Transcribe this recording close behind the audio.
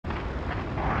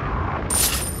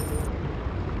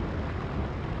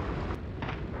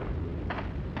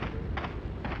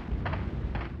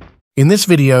In this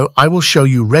video, I will show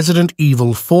you Resident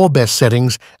Evil 4 best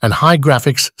settings and high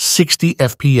graphics 60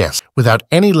 FPS without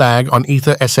any lag on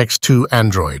AetherSX2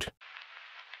 Android.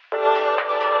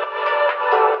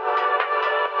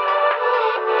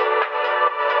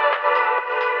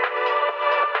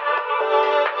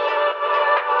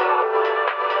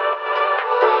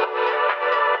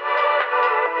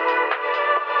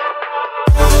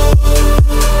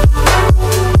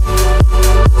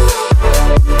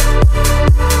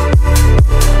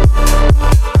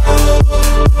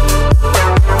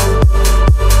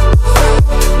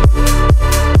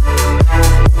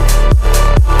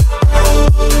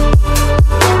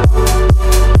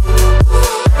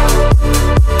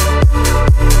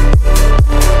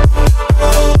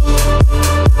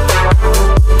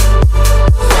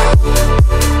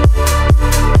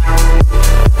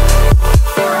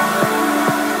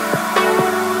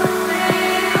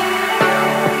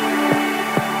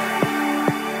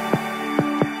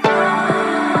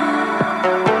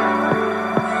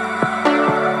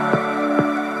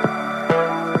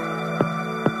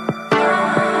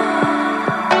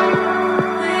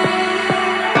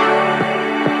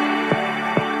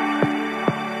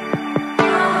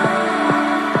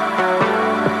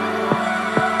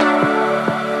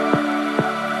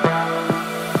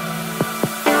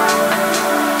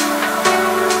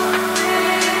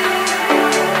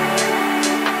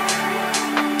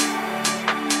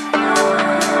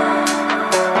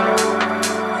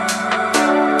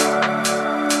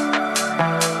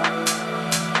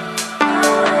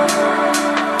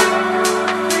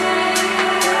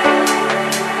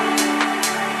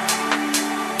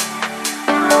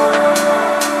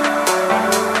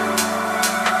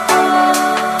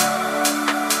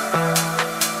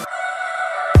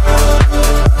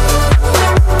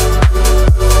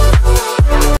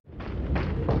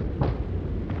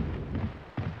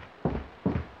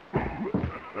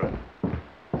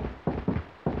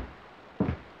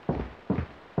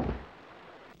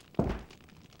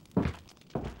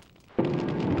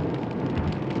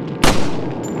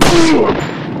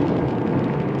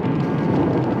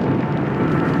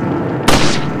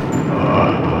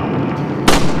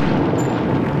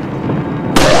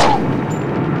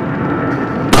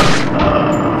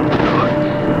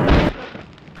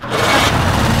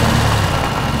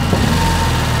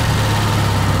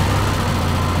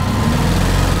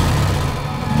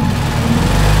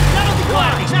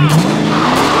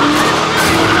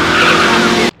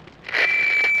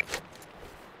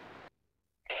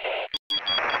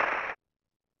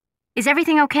 Is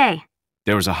everything okay?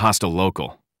 There was a hostile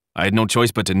local. I had no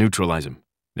choice but to neutralize him.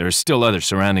 There are still others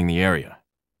surrounding the area.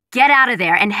 Get out of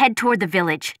there and head toward the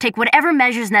village. Take whatever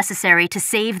measures necessary to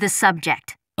save the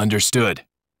subject. Understood.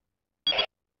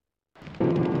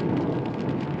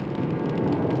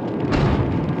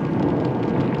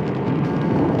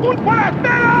 ¡Un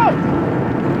forastero!